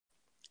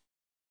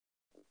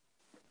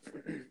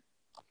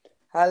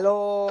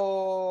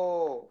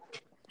Hello.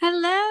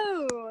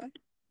 Hello.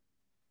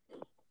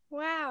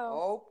 Wow.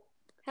 Oh,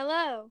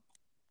 Hello.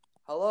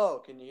 hello.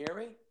 Can you hear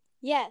me?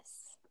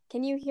 Yes.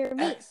 Can you hear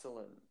me?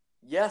 Excellent.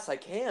 Yes, I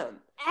can.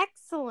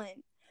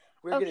 Excellent.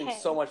 We're getting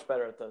so much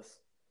better at this.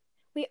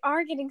 We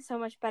are getting so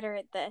much better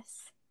at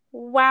this.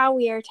 Wow,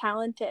 we are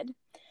talented.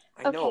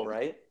 I know,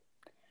 right?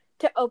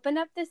 To open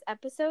up this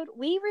episode,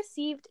 we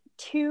received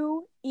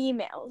 2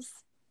 emails.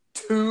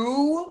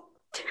 2?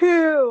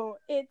 2.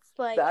 It's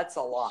like That's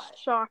a lot.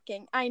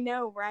 Shocking. I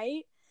know,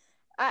 right?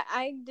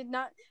 I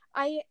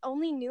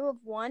only knew of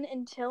one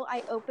until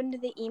I opened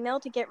the email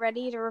to get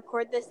ready to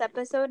record this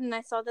episode, and I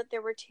saw that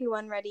there were 2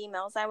 unread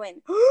emails. I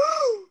went,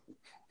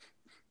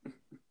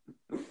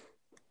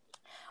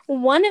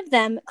 One of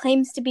them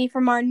claims to be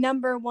from our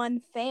number 1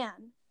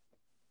 fan.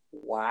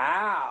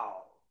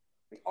 Wow.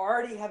 We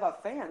already have a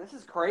fan. This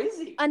is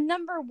crazy. A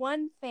number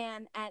 1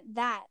 fan at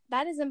that.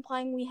 That is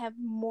implying we have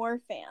more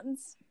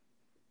fans.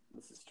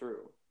 This is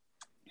true.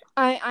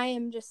 I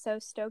am just so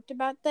stoked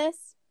about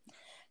this.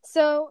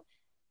 So,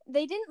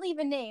 they didn't leave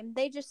a name.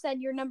 They just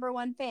said your number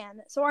 1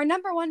 fan. So, our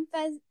number 1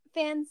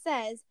 fan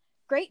says,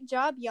 "Great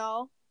job,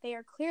 y'all." They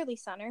are clearly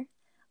Sunner.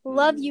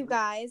 "Love you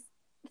guys."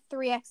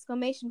 3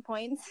 exclamation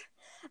points.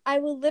 "I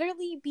will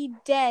literally be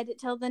dead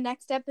till the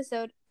next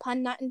episode.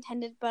 Pun not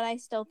intended, but I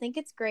still think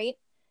it's great.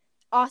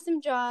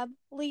 Awesome job.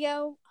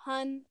 Leo,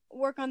 hun,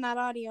 work on that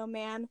audio,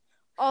 man.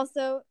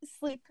 Also,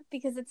 sleep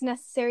because it's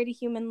necessary to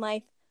human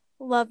life.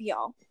 Love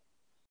y'all."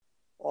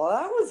 Well,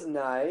 that was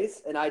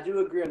nice, and I do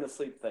agree on the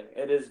sleep thing.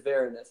 It is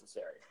very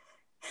necessary.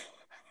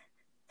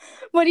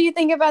 What do you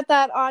think about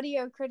that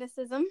audio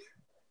criticism?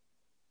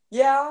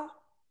 Yeah.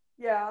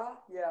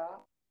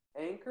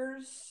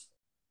 Anchors,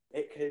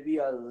 it could be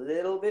a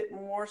little bit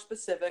more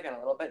specific and a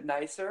little bit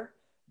nicer,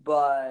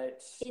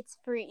 but it's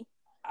free.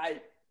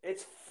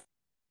 It's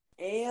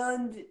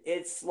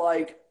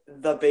like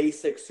the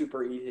basic,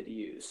 super easy to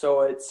use.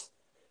 So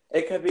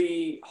it could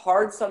be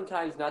hard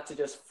sometimes not to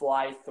just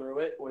fly through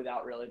it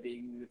without really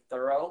being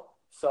thorough.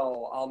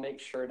 So I'll make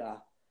sure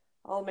to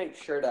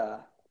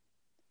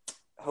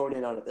hone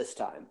in on it this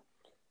time.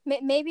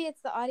 Maybe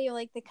it's the audio,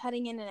 like the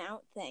cutting in and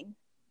out thing.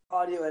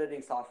 Audio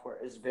editing software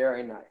is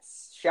very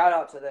nice. Shout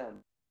out to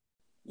them.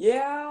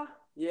 Yeah.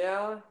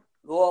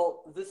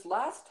 Well, this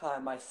last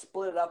time I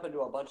split it up into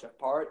a bunch of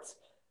parts.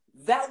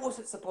 That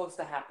wasn't supposed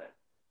to happen.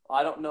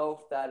 I don't know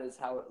if that is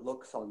how it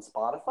looks on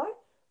Spotify,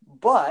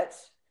 but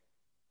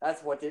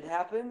that's what did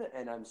happen,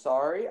 and I'm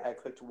sorry. I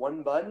clicked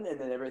one button, and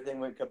then everything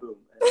went kaboom.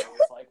 And I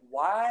was like,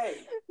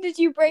 why? Did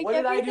you break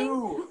everything? What did I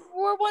do?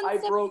 We're one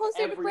step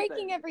closer to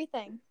breaking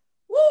everything.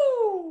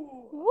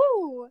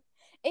 Woo!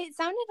 It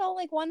sounded all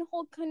like one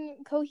whole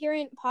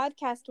coherent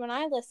podcast when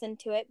I listened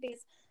to it,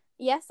 because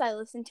yes, I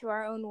listen to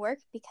our own work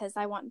because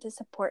I want to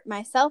support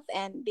myself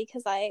and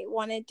because I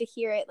wanted to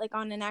hear it like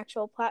on an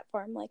actual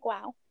platform. Like,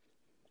 wow.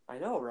 I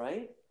know,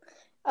 right?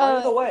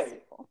 By the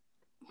way,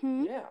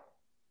 Hmm? yeah,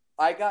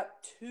 I got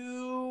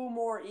 2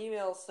 more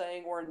emails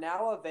saying we're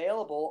now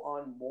available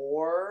on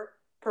more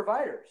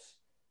providers.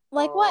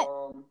 Like what?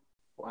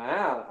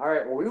 Wow. All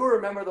right. Well, we will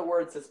remember the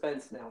word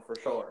suspense now for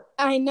sure.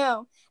 I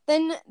know.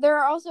 Then there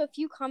are also a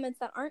few comments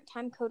that aren't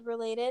timecode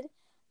related.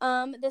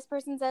 This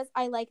person says,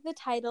 "I like the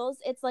titles.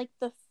 It's like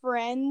the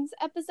Friends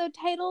episode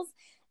titles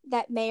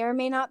that may or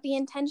may not be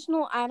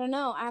intentional. I don't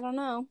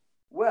know.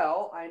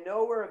 Well, I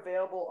know we're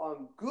available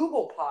on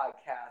Google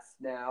Podcasts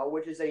now,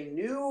 which is a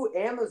new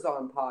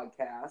Amazon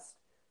podcast.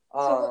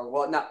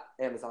 Well, not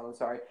Amazon, I'm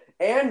sorry.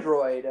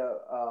 Android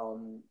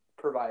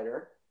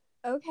provider.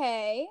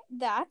 Okay,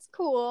 that's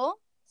cool.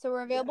 So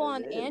we're available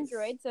on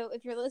Android. So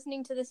if you're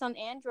listening to this on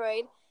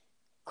Android,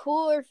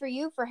 cooler for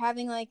you for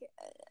having like...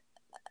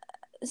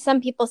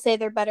 some people say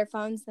they're better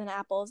phones than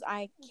Apple's.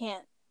 I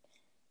can't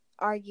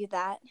argue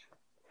that.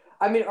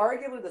 I mean,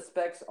 arguably the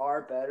specs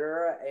are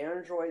better.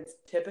 Androids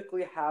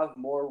typically have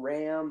more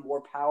RAM,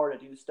 more power to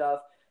do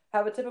stuff,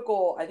 have a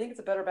typical, I think it's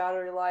a better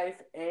battery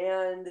life,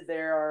 and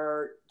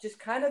they're just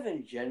kind of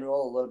in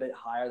general a little bit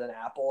higher than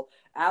Apple.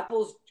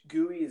 Apple's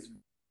GUI is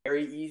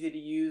very easy to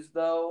use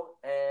though,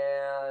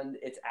 and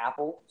it's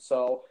Apple,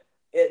 so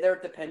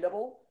they're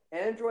dependable.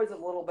 Android's a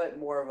little bit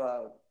more of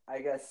a, I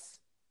guess,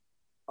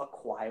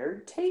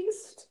 acquired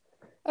taste.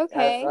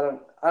 Okay.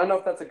 I don't know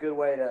if that's a good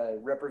way to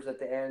represent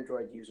the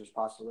Android users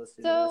possibly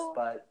listening to this,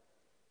 but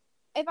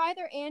if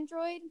either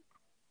Android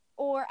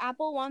or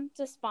Apple wants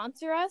to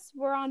sponsor us,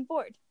 we're on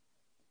board.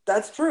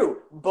 That's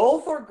true.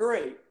 Both are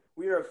great.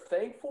 We are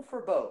thankful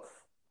for both.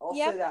 I'll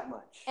say that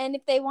much. And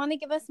if they want to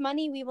give us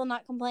money, we will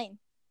not complain.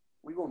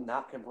 We will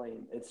not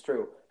complain. It's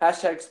true.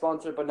 Hashtag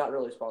sponsored, but not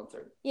really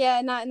sponsored.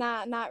 Yeah, not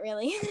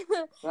really.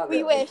 Not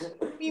we really.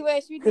 We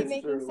wish we'd be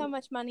making so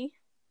much money.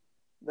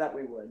 That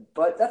we would.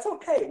 But that's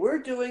okay. We're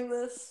doing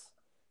this,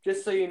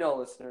 just so you know,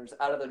 listeners,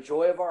 out of the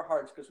joy of our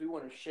hearts, because we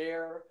want to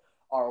share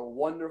our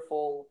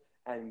wonderful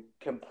and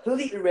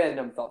completely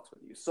random thoughts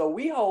with you. So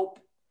we hope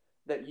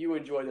that you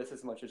enjoy this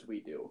as much as we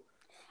do.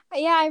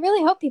 Yeah, I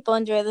really hope people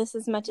enjoy this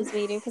as much as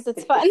we do, because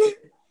it's fun.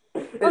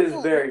 It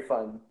is very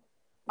fun.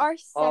 Our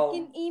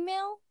second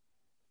email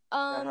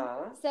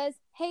Uh-huh. says,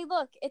 "Hey,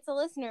 look, it's a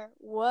listener.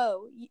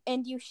 Whoa,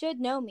 and you should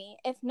know me.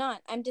 If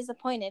not, I'm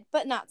disappointed,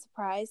 but not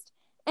surprised.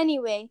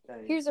 Anyway,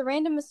 Nice. here's a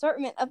random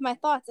assortment of my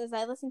thoughts as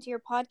I listen to your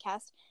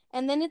podcast."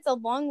 And then it's a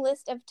long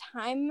list of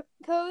time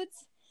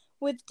codes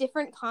with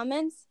different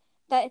comments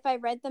that if I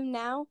read them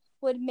now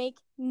would make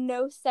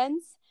no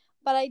sense.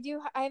 But I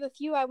have a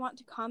few I want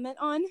to comment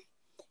on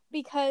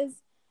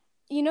because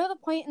you know the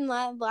point in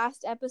the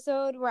last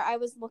episode where I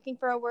was looking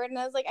for a word and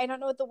I was like, I don't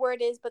know what the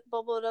word is, but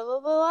blah, blah, blah, blah,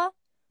 blah.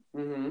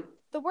 Mm-hmm.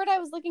 The word I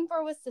was looking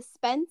for was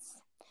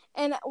suspense.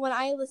 And when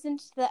I listened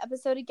to the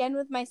episode again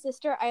with my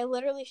sister, I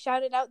literally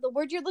shouted out, the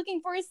word you're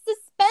looking for is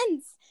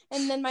suspense.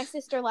 And then my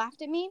sister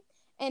laughed at me.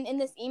 And in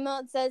this email,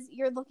 it says,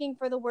 you're looking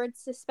for the word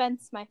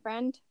suspense, my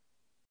friend.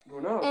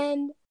 Who knows?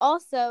 And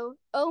also,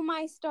 oh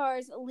my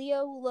stars,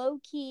 Leo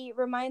low-key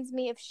reminds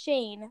me of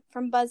Shane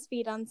from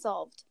BuzzFeed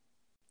Unsolved.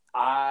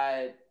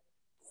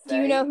 Do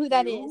you know who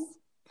that is?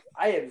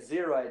 I have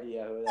zero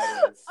idea who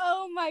that is.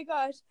 Oh my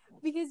gosh,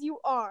 because you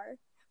are.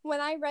 When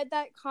I read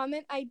that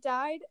comment, I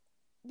died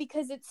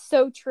because it's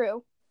so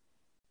true.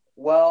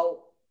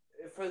 Well,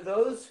 for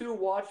those who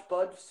watch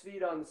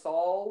BuzzFeed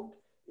Unsolved,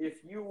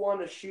 if you want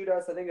to shoot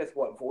us, I think that's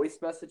voice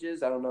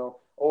messages, I don't know,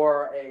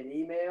 or an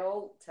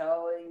email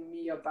telling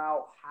me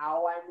about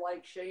how I'm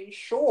like Shane,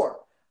 sure.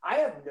 I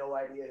have no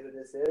idea who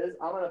this is.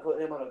 I'm going to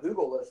put him on a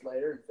Google list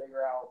later and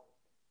figure out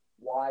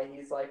why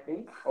he's like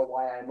me or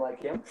why I'm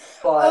like him.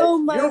 But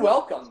you're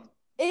welcome.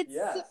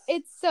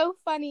 It's so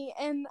funny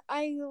and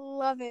I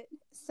love it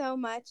so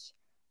much.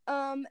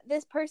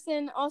 This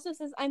person also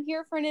says, I'm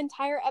here for an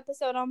entire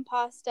episode on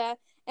pasta,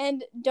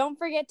 and don't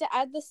forget to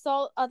add the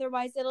salt,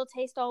 otherwise it'll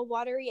taste all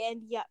watery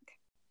and yuck.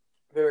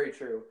 Very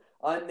true.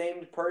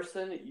 Unnamed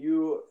person,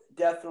 you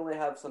definitely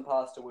have some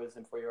pasta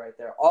wisdom for you right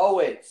there.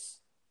 Always,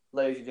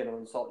 ladies and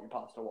gentlemen, salt your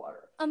pasta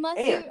water.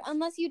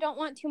 Unless you don't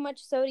want too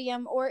much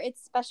sodium, or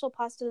it's special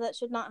pasta that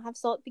should not have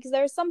salt, because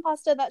there's some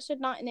pasta that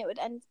should not, and it would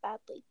end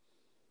badly.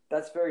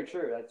 That's very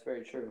true. That's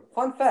very true.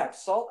 Fun fact,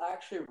 salt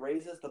actually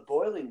raises the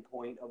boiling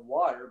point of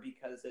water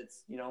because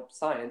it's,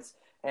 science,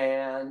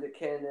 and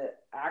can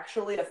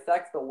actually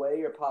affect the way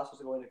your pasta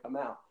is going to come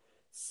out.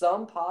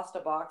 Some pasta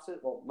boxes,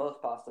 well,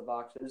 most pasta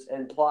boxes,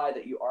 imply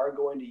that you are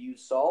going to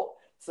use salt.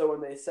 So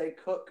when they say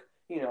cook,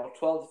 12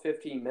 to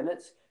 15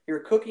 minutes, you're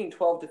cooking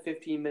 12 to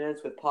 15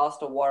 minutes with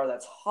pasta water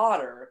that's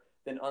hotter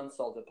than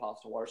unsalted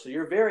pasta water. So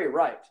you're very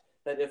right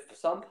that if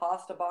some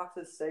pasta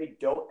boxes say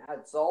don't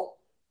add salt,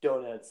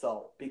 don't add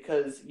salt,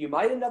 because you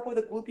might end up with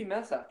a gloopy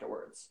mess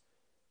afterwards.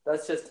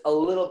 That's just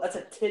that's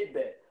a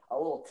tidbit, a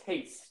little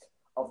taste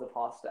of the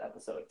pasta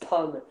episode.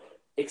 Pun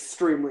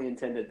extremely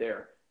intended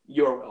there.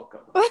 You're welcome.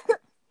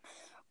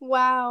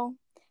 Wow.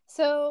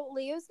 So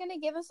Leo's going to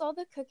give us all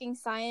the cooking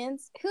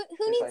science. Who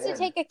needs to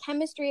take a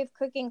chemistry of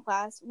cooking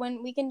class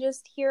when we can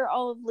just hear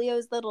all of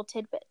Leo's little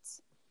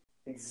tidbits?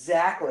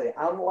 Exactly.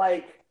 I'm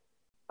like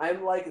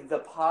the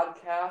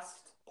podcast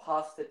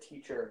pasta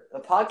teacher, the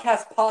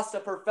podcast pasta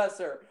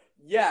professor.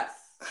 Yes.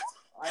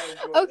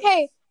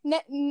 Okay,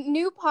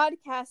 new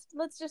podcast.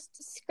 Let's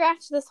just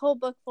scratch this whole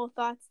bookful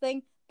thoughts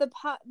thing. The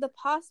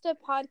pasta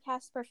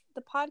podcast for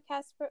the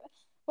podcast for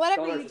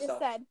whatever you just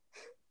said.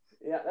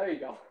 Yeah, there you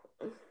go.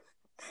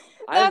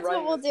 That's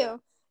what we'll do.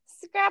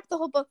 Scrap the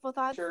whole bookful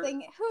thoughts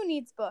thing. Who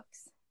needs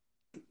books?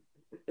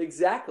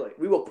 Exactly.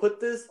 We will put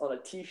this on a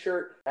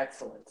t-shirt.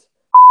 Excellent.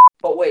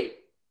 But wait,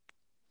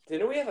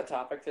 didn't we have a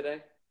topic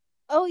today?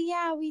 Oh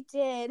yeah, we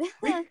did.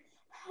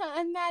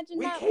 Imagine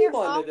we that came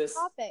we're off this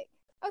topic.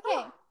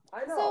 Okay,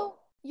 I know. So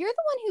you're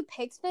the one who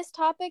picks this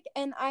topic,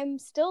 and I'm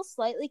still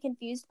slightly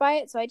confused by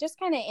it. So I just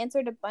kind of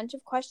answered a bunch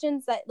of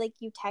questions that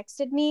you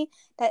texted me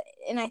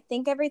and I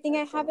think everything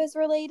I have is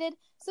related.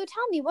 So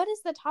tell me, what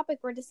is the topic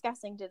we're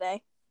discussing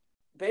today?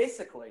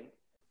 Basically,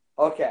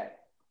 okay.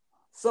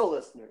 So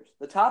listeners,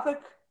 the topic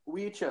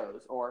we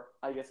chose, or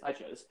I guess I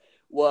chose,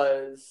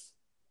 was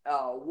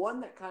one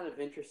that kind of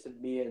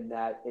interested me in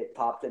that it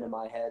popped into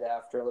my head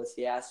after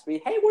Lissy asked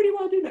me, hey, what do you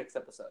want to do next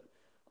episode?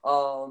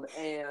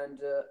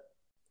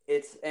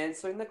 It's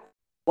answering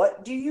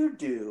what do you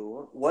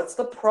do? What's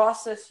the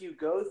process you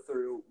go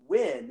through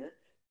when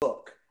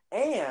book?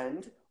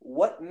 And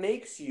what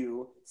makes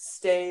you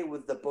stay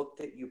with the book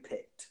that you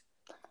picked?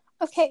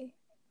 Okay.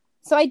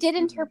 So I did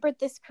interpret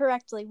this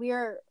correctly. We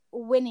are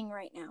winning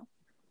right now.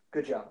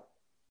 Good job.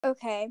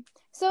 Okay.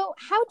 So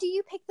how do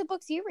you pick the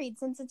books you read?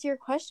 Since it's your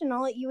question,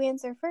 I'll let you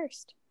answer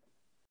first.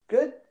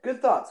 Good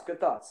thoughts.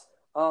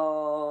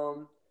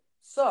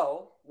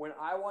 So when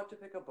I want to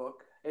pick a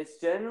book, it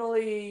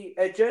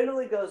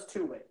generally goes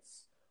two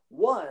ways.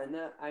 One,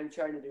 I'm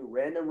trying to do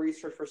random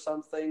research for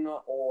something,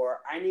 or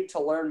I need to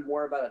learn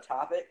more about a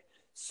topic.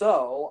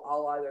 So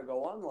I'll either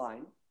go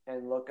online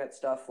and look at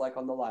stuff like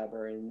on the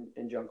library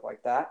and junk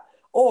like that,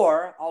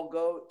 or I'll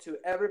go to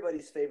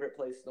everybody's favorite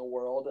place in the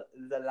world,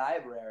 the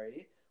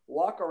library,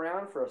 walk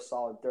around for a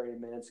solid 30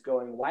 minutes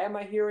going, why am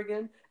I here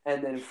again?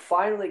 And then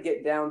finally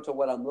get down to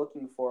what I'm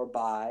looking for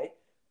by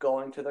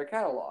going to their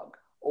catalog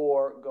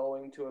or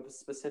going to a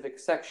specific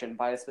section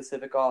by a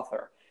specific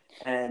author.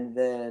 And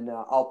then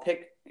I'll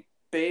pick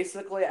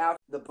basically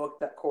after the book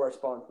that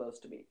corresponds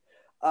most to me.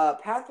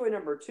 Pathway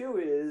number 2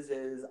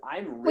 is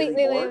I'm really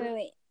bored.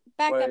 Wait.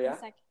 Back up a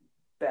second.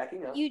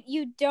 Backing up.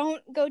 You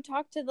don't go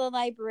talk to the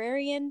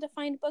librarian to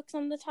find books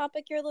on the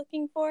topic you're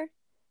looking for?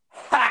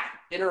 Ha!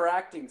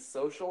 Interacting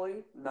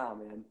socially? Nah,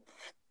 man.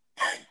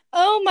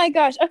 Oh my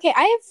gosh. Okay,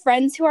 I have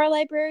friends who are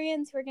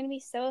librarians who are going to be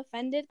so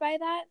offended by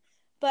that.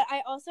 But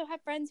I also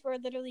have friends who are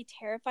literally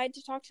terrified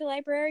to talk to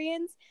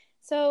librarians.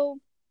 So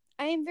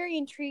I am very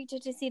intrigued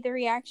to see the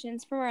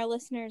reactions from our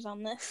listeners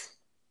on this.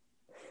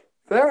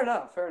 Fair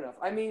enough.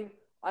 I mean,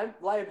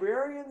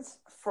 librarians,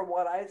 from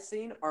what I've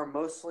seen, are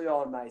mostly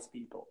all nice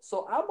people.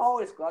 So I'm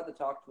always glad to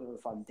talk to them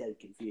if I'm dead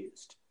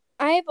confused.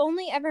 I have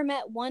only ever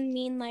met one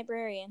mean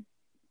librarian.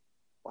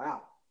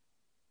 Wow.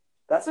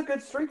 That's a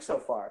good streak so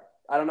far.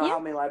 I don't know how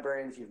many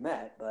librarians you've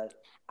met, but...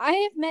 I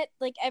have met,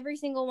 like, every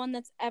single one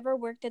that's ever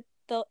worked at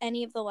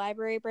any of the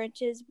library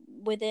branches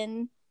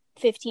within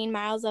 15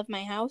 miles of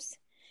my house.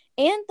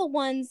 And the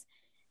ones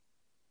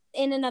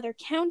in another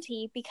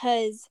county,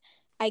 because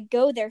I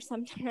go there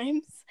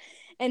sometimes.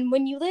 And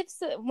when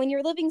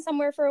you're living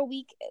somewhere for a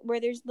week where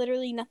there's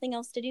literally nothing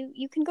else to do,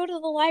 you can go to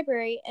the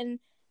library, and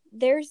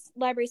their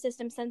library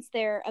system, since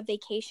they're a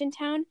vacation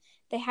town,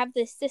 they have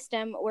this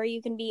system where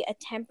you can be a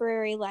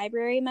temporary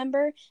library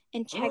member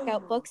and check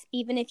out books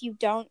even if you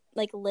don't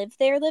live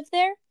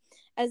there,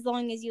 as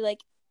long as you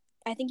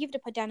I think you have to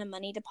put down a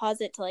money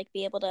deposit to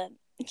be able to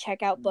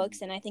check out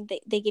books, and I think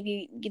they give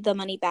you the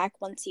money back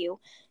once you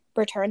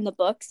return the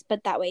books,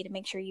 but that way to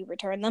make sure you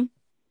return them.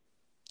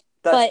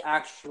 That's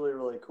actually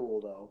really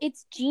cool, though.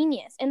 It's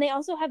genius. And they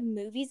also have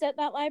movies at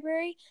that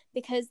library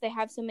because they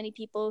have so many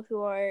people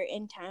who are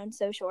in town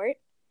so short.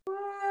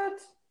 What?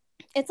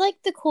 It's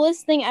the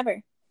coolest thing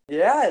ever.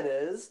 Yeah, it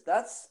is.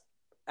 That's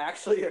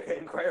actually an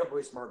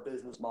incredibly smart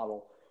business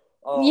model.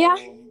 Yeah.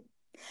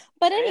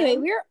 But anyway,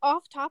 we're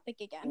off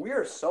topic again.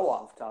 We're so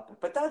off topic,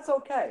 but that's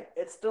okay.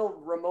 It's still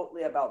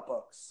remotely about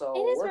books. So it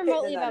is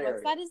remotely about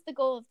books. That is the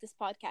goal of this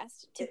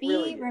podcast. To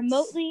be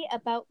remotely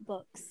about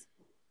books.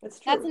 It's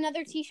true. That's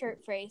another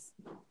t-shirt phrase.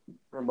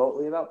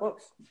 Remotely about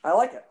books. I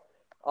like it.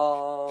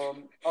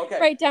 Okay.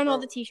 Write down all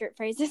the t-shirt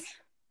phrases.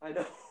 I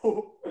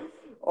know.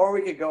 Or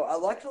we could go.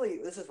 Luckily,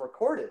 this is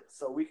recorded,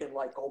 so we can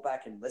go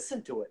back and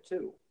listen to it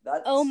too.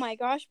 Oh my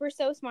gosh, we're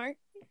so smart.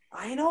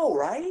 I know,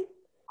 right?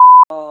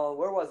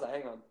 Where was I?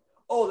 Hang on.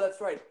 Oh,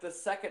 that's right. The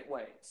second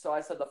way. So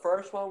I said the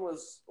first one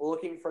was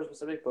looking for a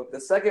specific book.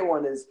 The second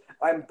one is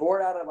I'm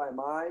bored out of my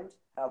mind,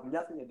 have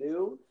nothing to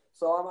do.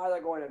 So I'm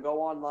either going to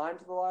go online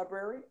to the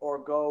library or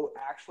go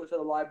actually to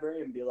the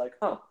library and be like,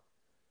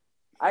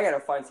 I got to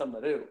find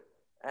something to do.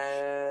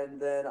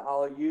 And then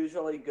I'll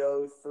usually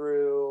go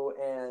through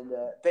and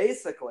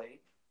basically,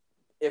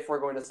 if we're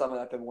going to sum it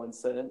up in one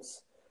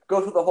sentence,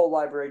 go through the whole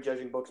library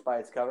judging books by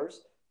its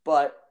covers.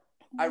 But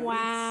I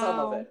read some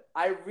of it.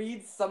 I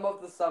read some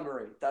of the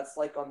summary. That's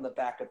on the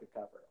back of the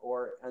cover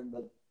or on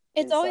the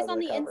It's always on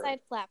the inside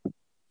flap.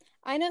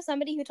 I know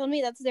somebody who told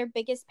me that's their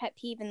biggest pet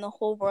peeve in the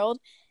whole world,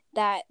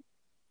 that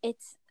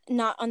it's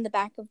not on the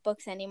back of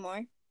books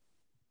anymore.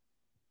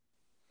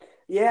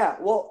 Yeah,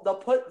 well, they'll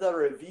put the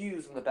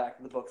reviews on the back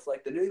of the books.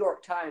 Like the New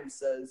York Times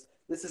says,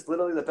 this is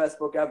literally the best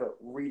book ever.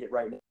 Read it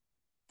right now.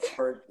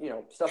 Or,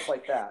 stuff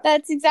like that.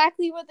 That's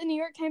exactly what the New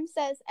York Times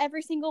says.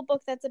 Every single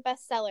book that's a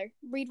bestseller.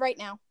 Read right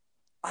now.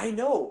 I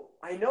know,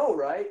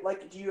 right?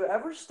 Do you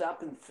ever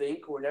stop and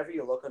think whenever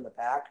you look on the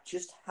back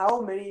just how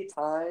many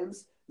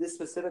times this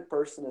specific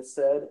person has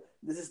said,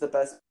 this is the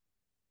best?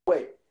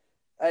 Wait,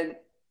 and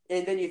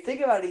then you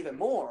think about it even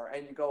more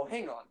and you go,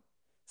 hang on.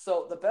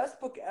 So the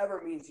best book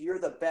ever means you're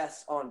the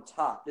best on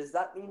top. Does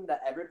that mean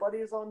that everybody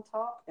is on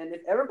top? And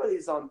if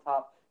everybody's on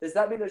top, does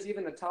that mean there's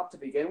even a top to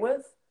begin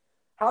with?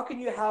 How can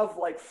you have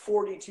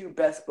 42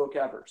 best book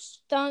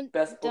evers?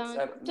 Best books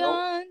ever.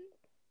 Dun. Nope.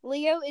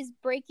 Leo is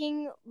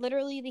breaking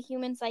literally the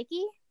human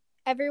psyche.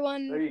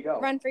 Everyone, there you go.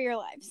 Run for your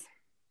lives.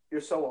 You're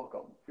so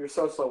welcome. You're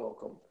so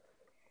welcome.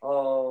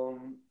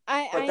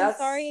 I'm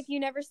sorry if you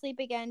never sleep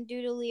again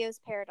due to Leo's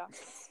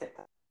paradoxes.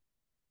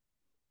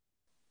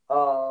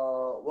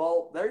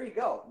 Well, there you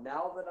go.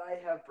 Now that I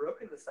have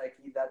broken the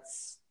psyche,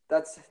 that's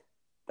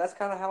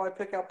kind of how I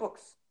pick out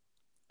books.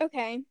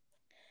 Okay.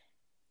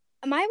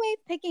 My way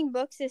of picking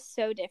books is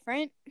so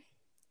different.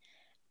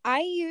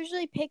 I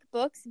usually pick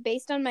books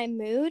based on my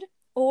mood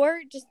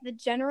or just the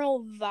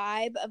general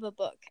vibe of a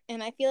book.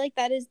 And I feel like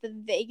that is the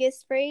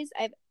vaguest phrase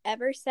I've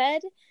ever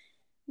said,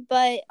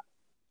 but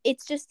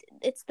it's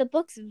the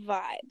book's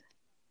vibe.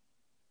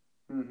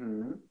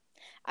 Mm-hmm.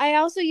 I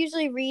also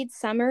usually read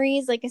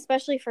summaries,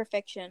 especially for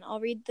fiction. I'll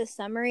read the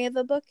summary of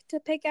a book to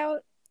pick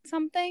out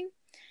something.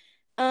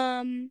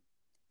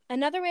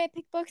 Another way I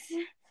pick books,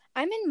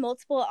 I'm in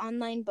multiple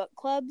online book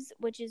clubs,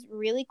 which is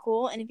really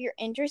cool. And if you're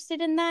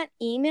interested in that,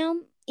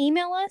 email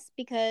us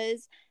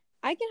because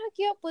I can hook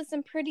you up with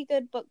some pretty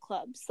good book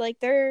clubs.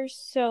 There's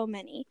so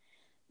many.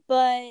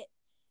 But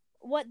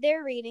what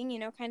they're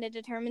reading, kind of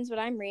determines what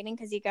I'm reading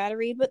because you got to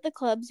read what the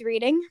club's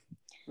reading.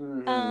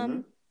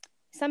 Mm-hmm.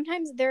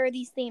 sometimes there are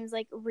these themes,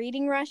 like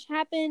Reading Rush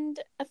happened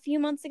a few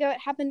months ago. It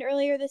happened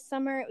earlier this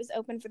summer. It was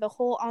open for the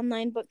whole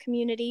online book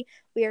community.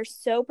 We are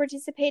so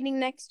participating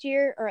next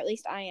year, or at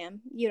least I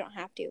am. You don't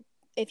have to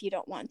if you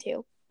don't want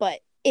to, but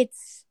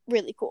it's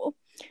really cool.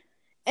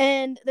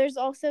 And there's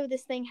also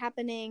this thing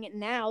happening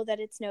now that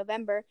it's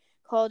November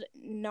called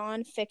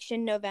Nonfiction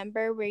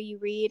November, where you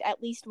read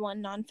at least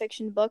one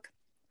nonfiction book.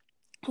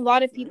 A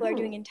lot of people are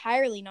doing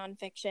entirely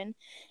nonfiction,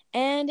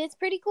 and it's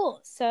pretty cool.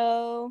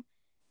 So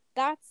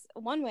that's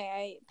one way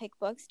I pick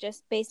books,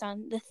 just based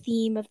on the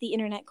theme of the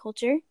internet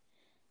culture.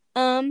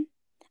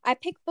 I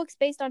pick books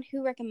based on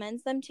who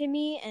recommends them to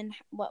me and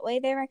what way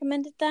they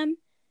recommended them.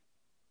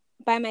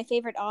 By my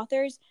favorite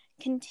authors,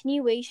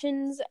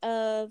 continuations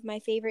of my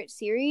favorite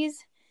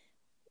series,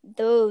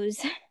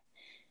 those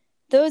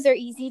are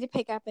easy to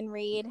pick up and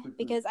read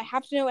because I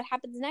have to know what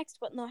happens next.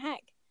 What in the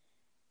heck?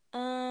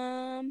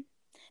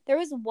 There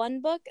was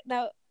one book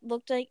that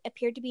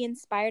appeared to be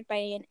inspired by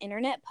an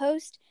internet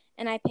post,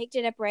 and I picked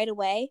it up right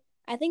away.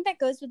 I think that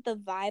goes with the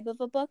vibe of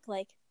a book.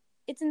 Like,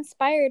 it's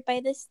inspired by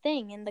this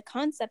thing, and the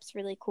concept's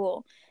really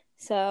cool.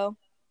 So,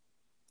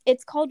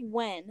 it's called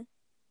When.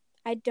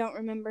 I don't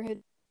remember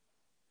who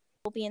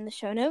will be in the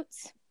show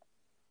notes.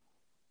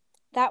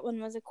 That one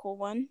was a cool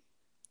one.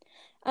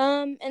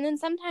 And then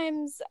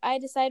sometimes I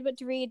decide what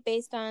to read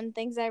based on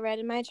things I read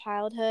in my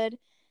childhood.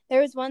 There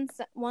was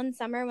one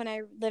summer when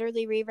I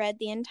literally reread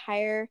the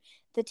entire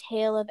The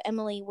Tale of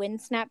Emily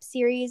Winsnap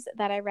series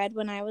that I read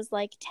when I was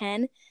like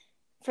 10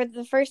 for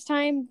the first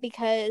time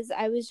because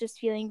I was just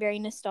feeling very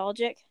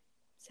nostalgic.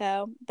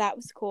 So that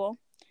was cool.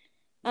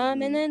 And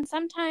then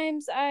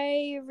sometimes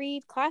I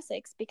read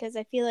classics because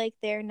I feel like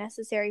they're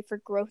necessary for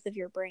growth of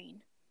your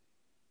brain.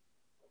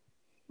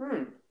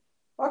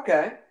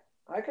 Okay.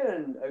 I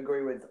can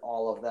agree with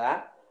all of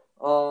that.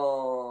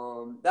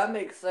 That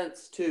makes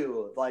sense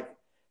too. Like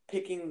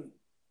picking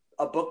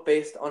a book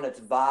based on its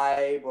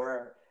vibe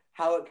or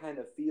how it kind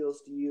of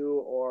feels to you,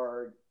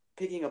 or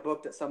picking a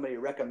book that somebody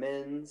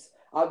recommends.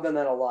 I've done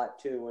that a lot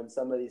too. When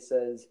somebody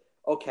says,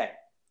 "Okay,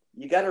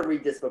 you got to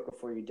read this book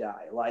before you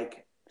die,"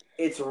 like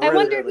it's really. I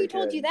wonder really who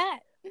told good. you that.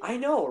 I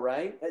know,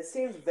 right? It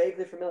seems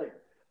vaguely familiar.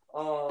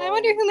 I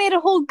wonder who made a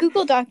whole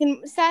Google Doc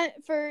and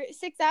sat for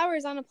 6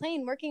 hours on a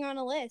plane working on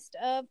a list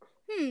of,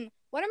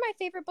 what are my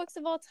favorite books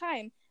of all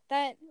time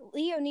that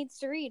Leo needs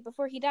to read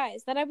before he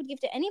dies, that I would give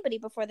to anybody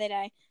before they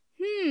die?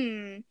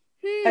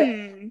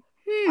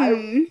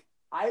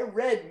 I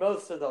read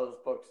most of those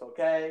books,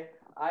 okay?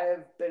 I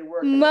have been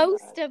working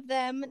most on of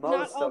them,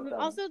 not all of them.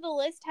 Also, the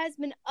list has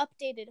been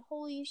updated.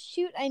 Holy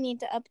shoot, I need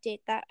to update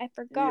that. I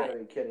forgot. Are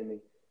you kidding me?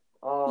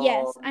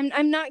 Yes,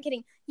 I'm not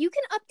kidding. You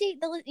can update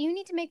the list. You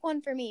need to make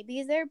one for me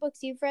because there are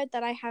books you've read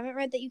that I haven't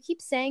read that you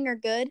keep saying are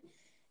good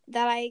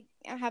that I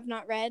have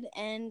not read,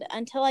 and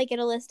until I get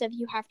a list of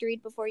you have to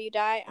read before you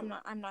die, I'm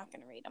not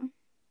going to read them.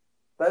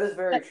 That is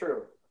very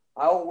true.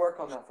 I'll work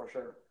on that for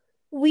sure.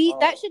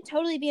 That should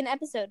totally be an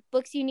episode.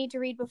 Books you need to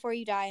read before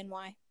you die and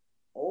why.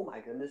 Oh my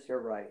goodness,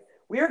 you're right.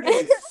 We are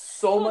getting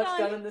so much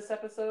done in this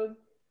episode.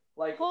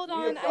 Like, hold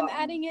on, I'm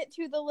adding it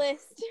to the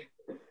list.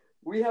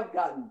 We have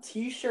gotten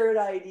t-shirt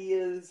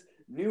ideas,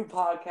 new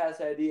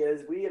podcast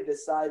ideas. We have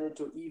decided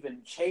to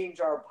even change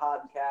our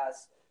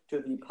podcast to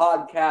the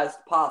Podcast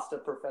Pasta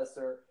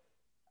Professor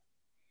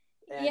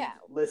and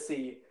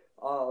Lissy.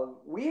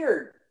 We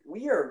are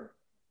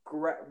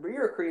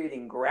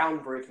creating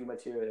groundbreaking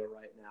material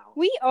right now.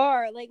 We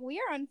are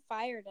on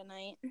fire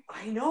tonight.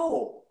 I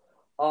know.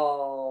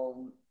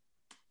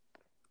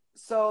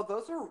 So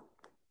those are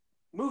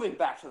moving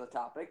back to the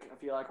topic. I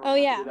feel like we're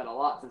going to do that a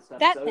lot this episode.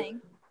 That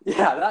thing.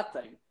 Yeah, that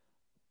thing.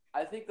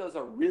 I think those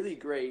are really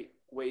great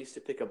ways to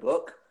pick a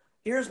book.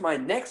 Here's my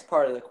next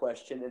part of the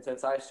question, and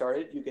since I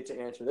started, you get to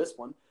answer this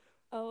one.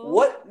 Oh.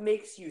 What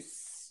makes you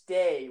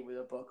stay with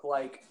a book?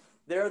 Like,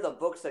 there are the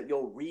books that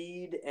you'll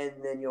read, and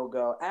then you'll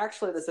go,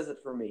 actually, this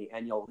isn't for me,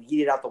 and you'll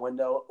yeet it out the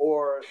window.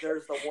 Or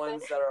there's the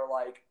ones that are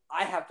like,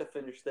 I have to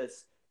finish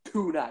this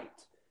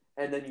tonight,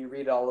 and then you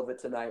read all of it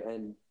tonight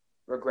and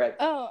regret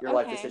your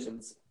life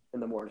decisions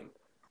in the morning.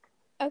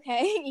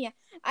 Okay, yeah.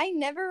 I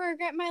never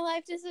regret my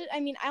life decisions. I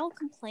mean, I'll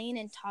complain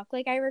and talk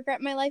like I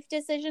regret my life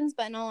decisions,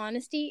 but in all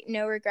honesty,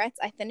 no regrets.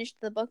 I finished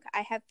the book.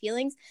 I have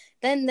feelings.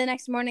 Then the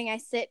next morning, I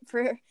sit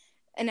for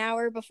an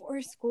hour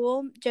before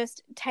school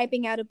just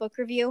typing out a book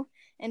review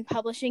and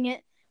publishing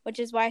it,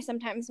 which is why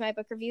sometimes my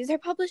book reviews are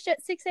published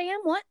at 6 a.m.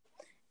 What?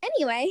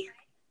 Anyway,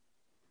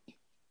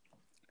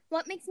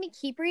 what makes me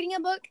keep reading a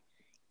book?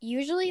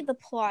 Usually the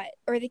plot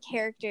or the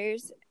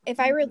characters. If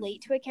I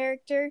relate to a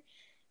character,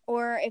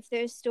 or if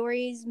there's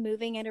stories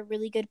moving at a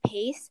really good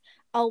pace,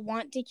 I'll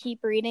want to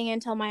keep reading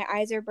until my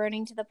eyes are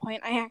burning to the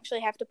point I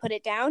actually have to put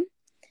it down.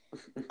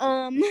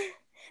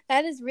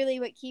 That is really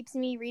what keeps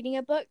me reading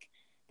a book.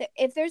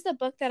 If there's a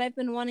book that I've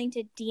been wanting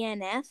to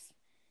DNF,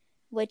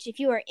 which if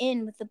you are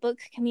in with the book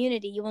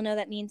community, you will know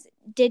that means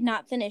did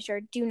not finish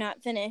or do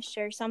not finish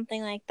or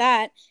something like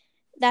that.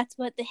 That's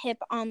what the hip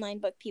online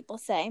book people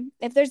say.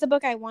 If there's a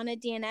book I want to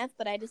DNF,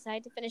 but I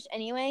decide to finish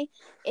anyway,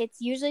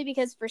 it's usually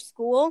because for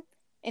school,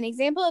 An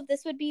example of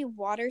this would be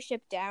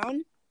Watership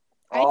Down.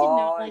 I did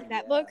not Oh, like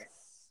that book. yes.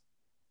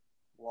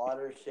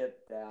 Watership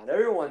Down.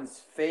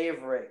 Everyone's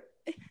favorite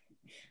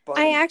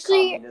bunny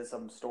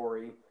communism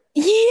story.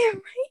 Yeah,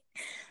 right.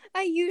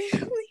 I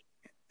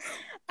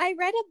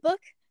read a book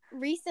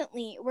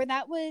recently where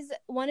that was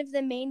one of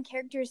the main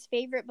character's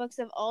favorite books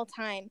of all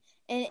time,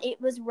 and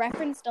it was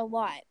referenced a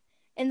lot.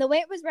 And the way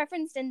it was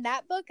referenced in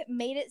that book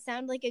made it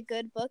sound like a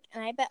good book,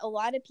 and I bet a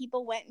lot of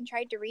people went and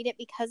tried to read it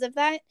because of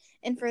that.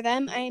 And for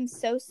them, I am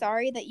so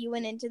sorry that you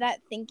went into that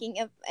thinking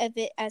of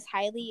it as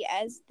highly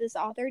as this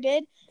author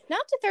did.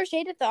 Not to throw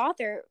shade at the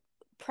author,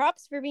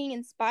 props for being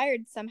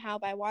inspired somehow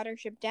by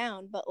Watership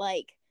Down, but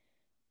like,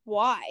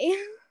 why?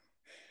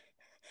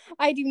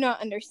 I do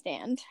not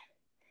understand.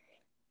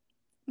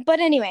 But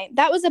anyway,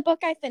 that was a book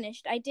I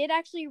finished. I did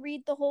actually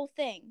read the whole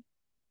thing.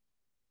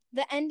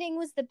 The ending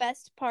was the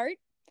best part,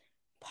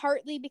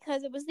 partly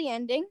because it was the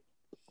ending.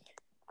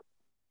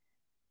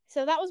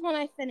 So that was when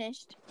I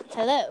finished.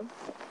 Hello.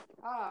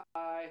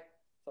 Hi.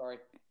 Sorry.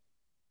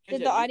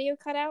 Did the audio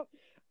cut out?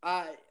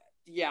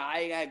 Yeah,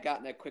 I had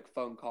gotten a quick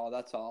phone call,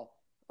 that's all.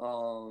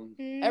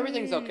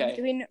 Everything's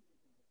okay.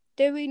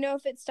 Do we know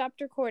if it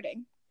stopped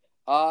recording?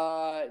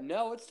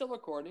 No, it's still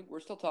recording. We're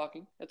still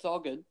talking. It's all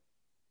good.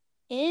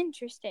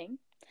 Interesting.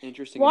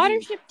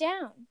 Watership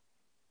Down.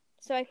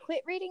 So I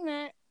quit reading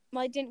that.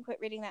 Well, I didn't quit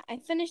reading that. I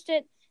finished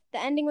it.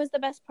 The ending was the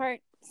best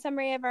part.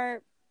 Summary of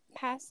our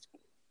past.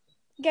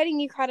 Getting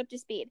you caught up to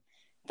speed.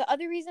 The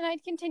other reason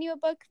I'd continue a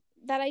book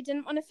that I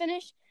didn't want to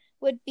finish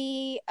would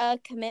be a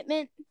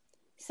commitment.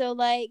 So,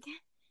 like,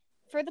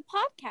 for the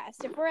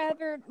podcast, if we're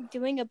ever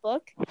doing a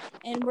book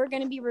and we're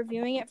going to be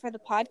reviewing it for the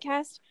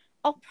podcast,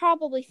 I'll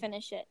probably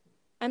finish it.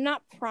 I'm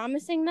not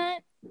promising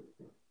that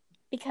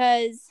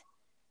because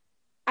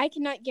I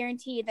cannot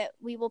guarantee that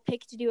we will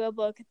pick to do a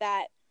book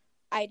that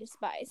I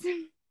despise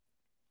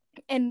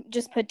and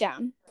just put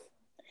down.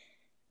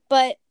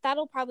 But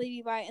that'll probably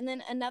be why. And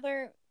then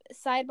another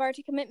sidebar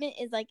to commitment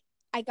is, like,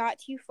 I got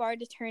too far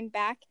to turn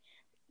back.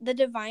 The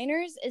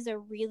Diviners is a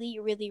really,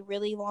 really,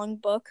 really long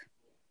book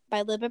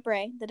by Libba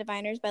Bray. The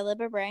Diviners by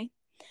Libba Bray.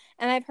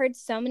 And I've heard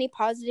so many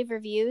positive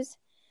reviews.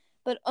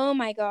 But oh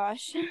my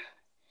gosh.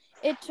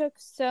 It took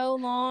so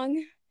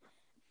long.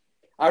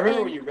 I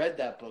remember when you read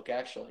that book,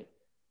 actually.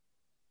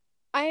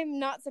 I'm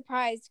not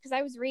surprised because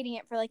I was reading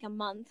it for like a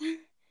month.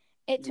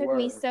 It took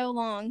me so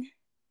long.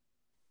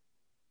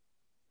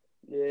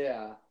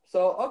 Yeah.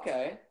 So,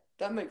 okay.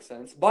 That makes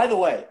sense. By the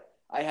way,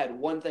 I had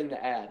one thing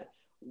to add.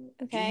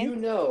 Okay. Do you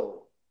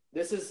know,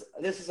 this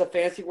is a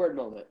fancy word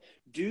moment.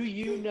 Do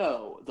you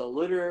know the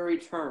literary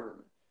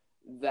term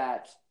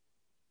that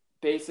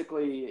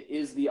basically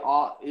is the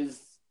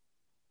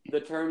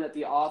term that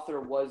the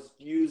author was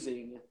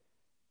using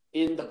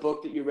in the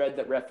book that you read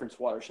that referenced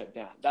Watership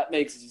Down? That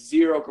makes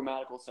zero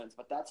grammatical sense,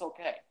 but that's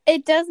okay.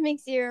 It does make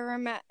zero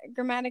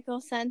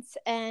grammatical sense,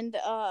 and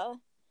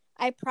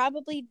I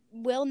probably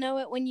will know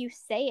it when you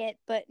say it,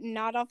 but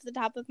not off the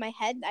top of my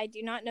head. I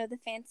do not know the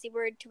fancy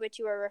word to which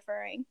you are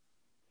referring.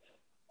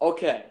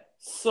 Okay,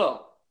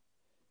 so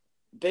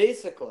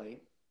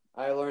basically,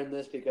 I learned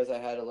this because I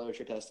had a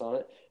literature test on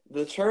it.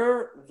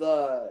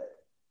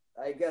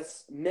 I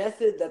guess,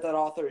 method that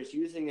author is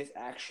using is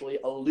actually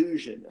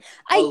allusion.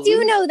 I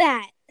do know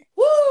that.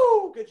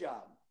 Woo! Good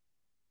job.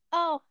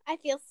 Oh, I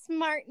feel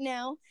smart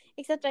now.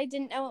 Except I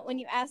didn't know it when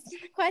you asked the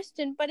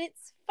question, but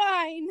it's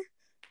fine.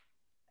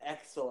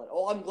 Excellent.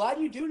 Oh, I'm glad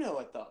you do know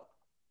it, though.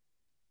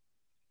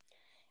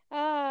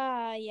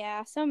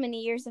 Yeah. So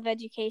many years of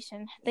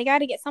education. They got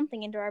to get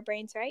something into our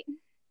brains, right?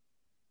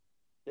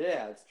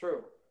 Yeah, it's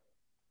true.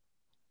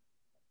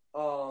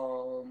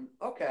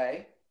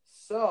 Okay.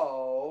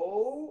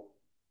 So,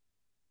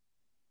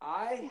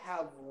 I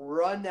have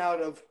run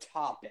out of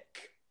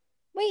topic.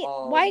 Wait,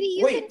 why do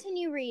you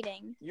continue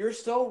reading? You're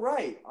so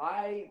right.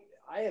 I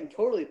am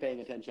totally paying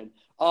attention.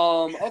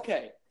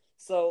 Okay.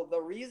 So the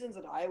reasons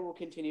that I will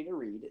continue to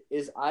read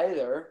is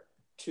either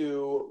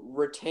to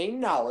retain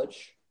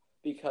knowledge,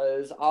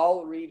 because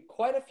I'll read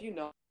quite a few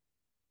novels,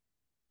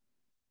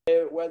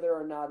 whether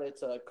or not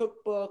it's a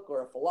cookbook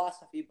or a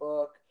philosophy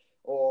book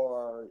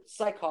or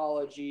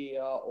psychology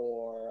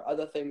or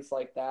other things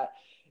like that.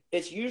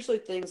 It's usually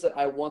things that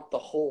I want the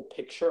whole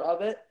picture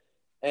of it,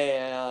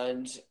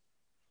 and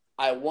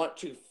I want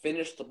to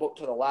finish the book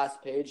to the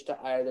last page to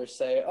either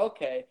say,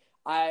 okay,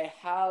 I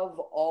have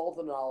all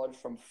the knowledge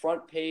from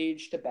front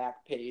page to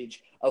back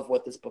page of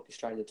what this book is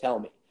trying to tell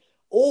me.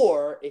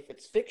 Or if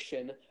it's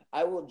fiction,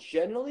 I will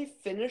generally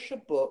finish a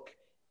book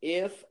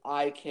if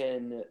I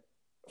can,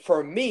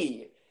 for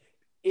me,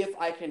 if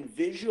I can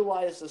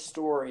visualize the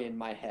story in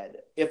my head.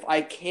 If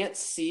I can't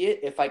see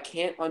it, if I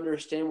can't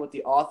understand what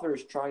the author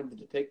is trying to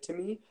depict to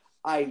me,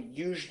 I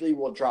usually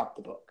will drop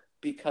the book,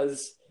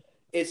 because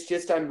it's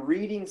just I'm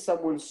reading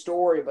someone's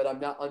story, but I'm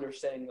not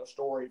understanding the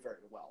story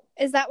very well.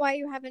 Is that why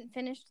you haven't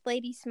finished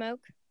Lady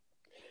Smoke?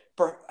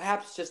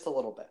 Perhaps just a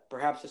little bit.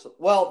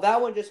 Well,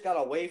 that one just got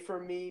away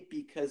from me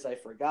because I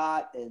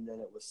forgot, and then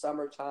it was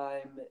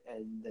summertime,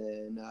 and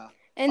then...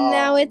 and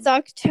now it's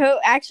October.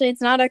 Actually,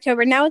 it's not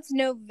October. Now it's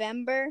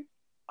November.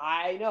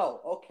 I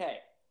know. Okay.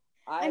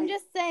 I'm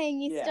just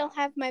saying, you still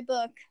have my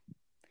book.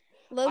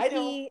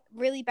 Low-key,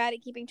 really bad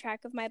at keeping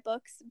track of my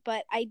books,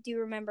 but I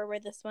do remember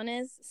where this one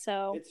is,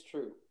 so... It's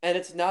true. And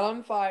it's not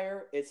on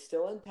fire. It's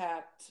still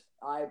intact.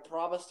 I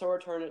promise to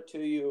return it to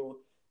you,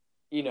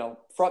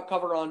 front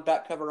cover on,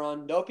 back cover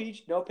on. No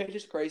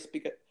pages creased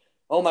because...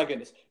 Oh my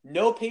goodness.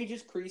 No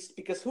pages creased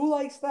because who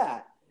likes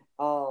that?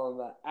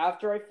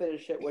 After I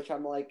finish it, which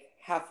I'm like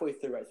halfway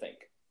through, I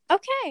think.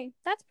 Okay,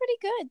 that's pretty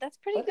good. That's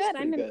pretty good.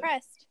 I'm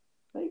impressed.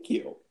 Thank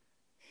you.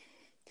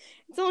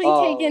 It's only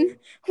taken,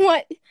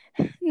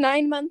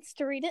 9 months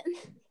to read it?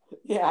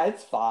 Yeah,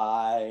 it's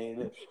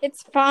fine.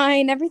 It's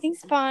fine. Everything's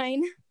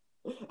fine.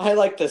 I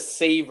like to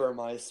savor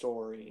my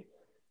story.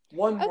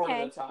 One more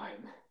at a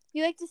time.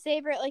 You like to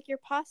savor it like your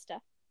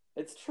pasta.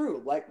 It's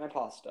true, like my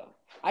pasta.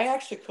 I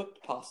actually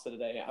cooked pasta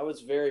today. I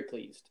was very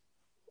pleased.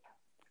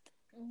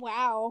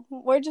 Wow.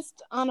 We're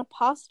just on a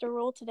pasta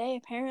roll today,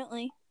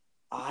 apparently.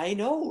 I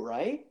know,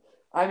 right?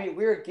 I mean,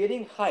 we're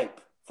getting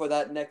hype for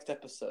that next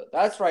episode.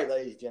 That's right,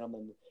 ladies and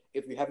gentlemen.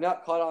 If you have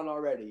not caught on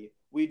already,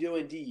 we do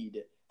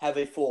indeed have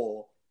a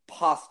full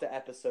pasta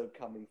episode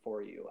coming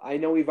for you. I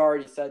know we've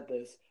already said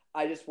this.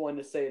 I just wanted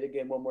to say it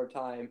again one more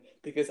time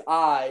because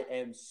I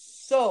am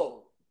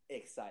so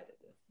excited.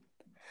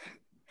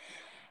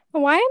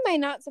 Why am I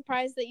not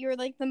surprised that you were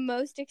like the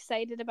most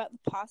excited about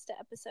the pasta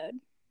episode?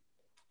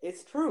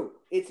 It's true.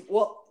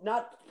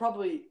 Not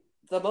probably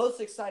the most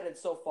excited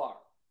so far.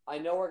 I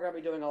know we're going to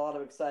be doing a lot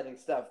of exciting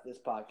stuff this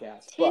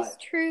podcast.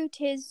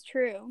 Tis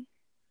true.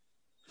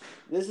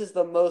 This is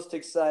the most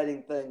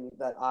exciting thing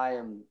that I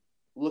am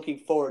looking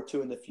forward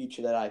to in the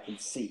future that I can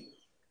see.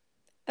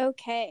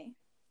 Okay.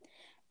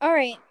 All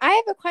right. I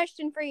have a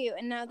question for you.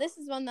 And now this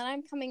is one that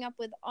I'm coming up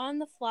with on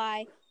the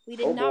fly. We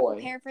did not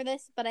prepare for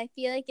this, but I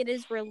feel like it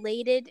is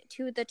related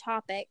to the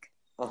topic.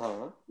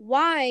 Uh-huh.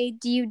 Why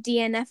do you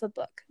DNF a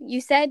book?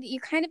 You said you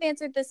kind of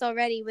answered this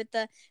already with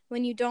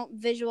when you don't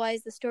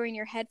visualize the story in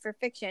your head for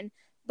fiction,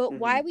 but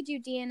why would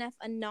you DNF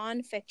a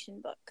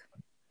nonfiction book?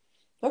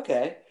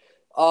 Okay.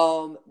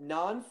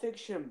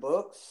 Nonfiction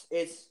books,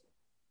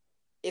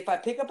 if I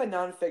pick up a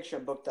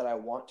nonfiction book that I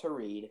want to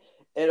read,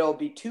 it'll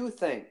be two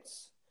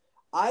things.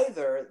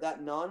 Either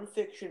that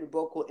nonfiction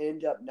book will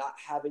end up not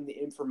having the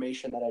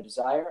information that I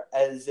desire,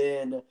 as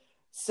in,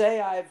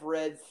 say I've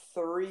read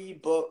 3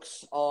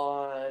 books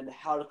on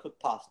how to cook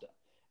pasta,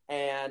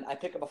 and I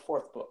pick up a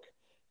 4th book.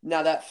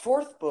 Now, that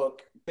 4th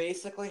book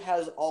basically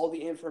has all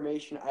the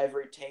information I've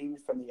retained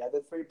from the other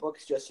 3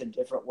 books, just in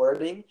different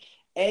wording,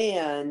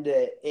 and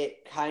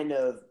it kind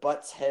of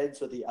butts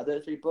heads with the other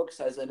 3 books,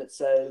 as in it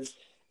says,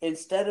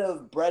 instead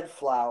of bread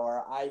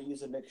flour, I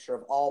use a mixture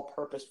of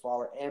all-purpose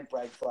flour and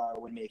bread flour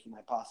when making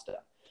my pasta.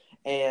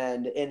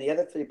 And in the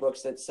other 3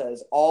 books, it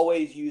says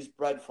always use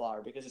bread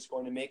flour because it's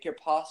going to make your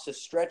pasta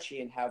stretchy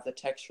and have the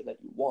texture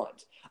that you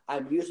want.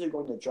 I'm usually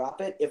going to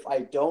drop it if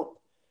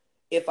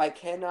I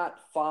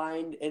cannot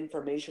find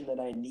information that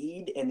I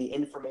need and the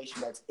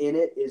information that's in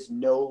it is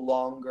no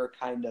longer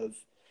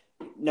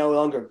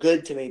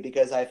good to me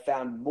because I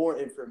found more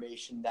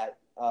information that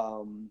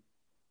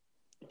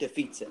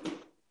defeats it.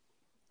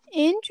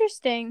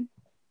 Interesting.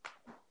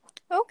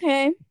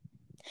 Okay.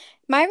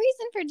 My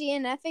reason for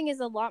DNFing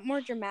is a lot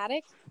more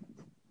dramatic.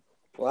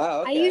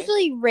 Wow, okay. I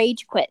usually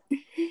rage quit.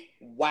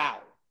 Wow.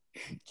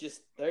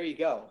 Just, there you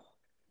go.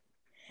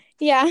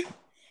 Yeah.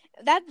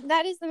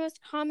 That is the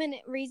most common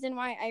reason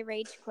why I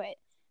rage quit.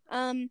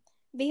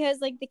 Because,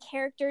 like, the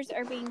characters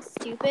are being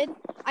stupid.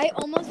 I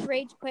almost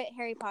rage quit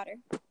Harry Potter.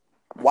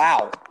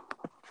 Wow.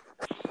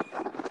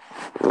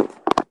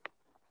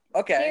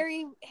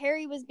 Okay.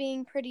 Harry was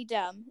being pretty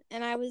dumb,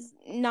 and I was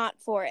not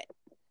for it.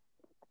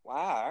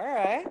 Wow, all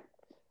right.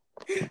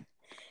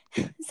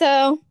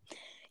 So,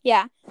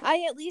 yeah,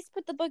 I at least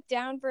put the book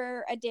down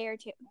for a day or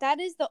two.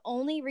 That is the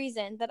only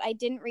reason that I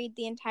didn't read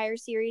the entire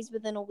series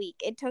within a week.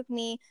 It took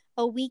me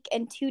a week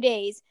and 2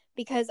 days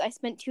because I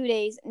spent 2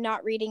 days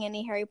not reading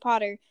any Harry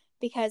Potter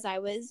because I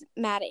was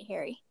mad at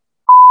Harry.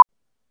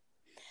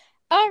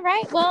 All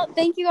right, well,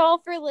 thank you all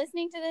for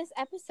listening to this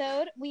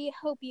episode. We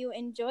hope you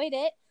enjoyed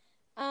it.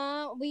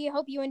 We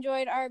hope you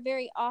enjoyed our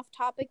very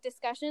off-topic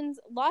discussions.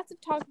 Lots of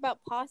talk about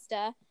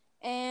pasta,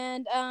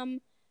 and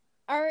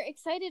are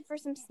excited for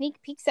some sneak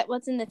peeks at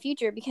what's in the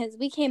future because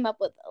we came up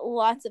with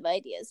lots of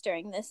ideas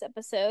during this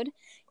episode.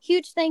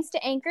 Huge thanks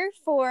to Anchor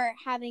for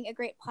having a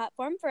great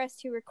platform for us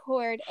to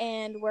record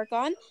and work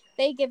on.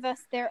 They give us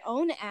their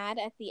own ad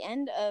at the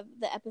end of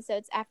the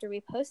episodes after we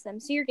post them,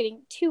 so you're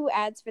getting 2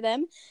 ads for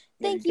them.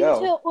 Thank you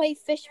to Oi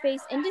Fish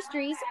Base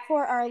Industries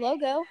for our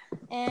logo,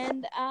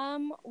 and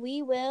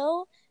we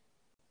will...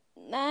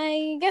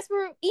 I guess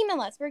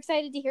email us. We're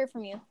excited to hear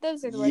from you.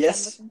 Those are the words I'm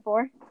looking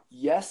for.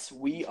 Yes,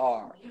 we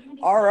are.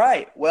 All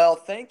right. Well,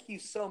 thank you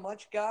so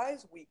much,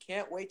 guys. We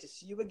can't wait to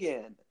see you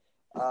again.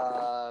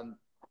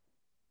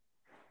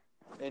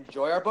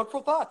 Enjoy our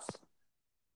Bookful Thoughts.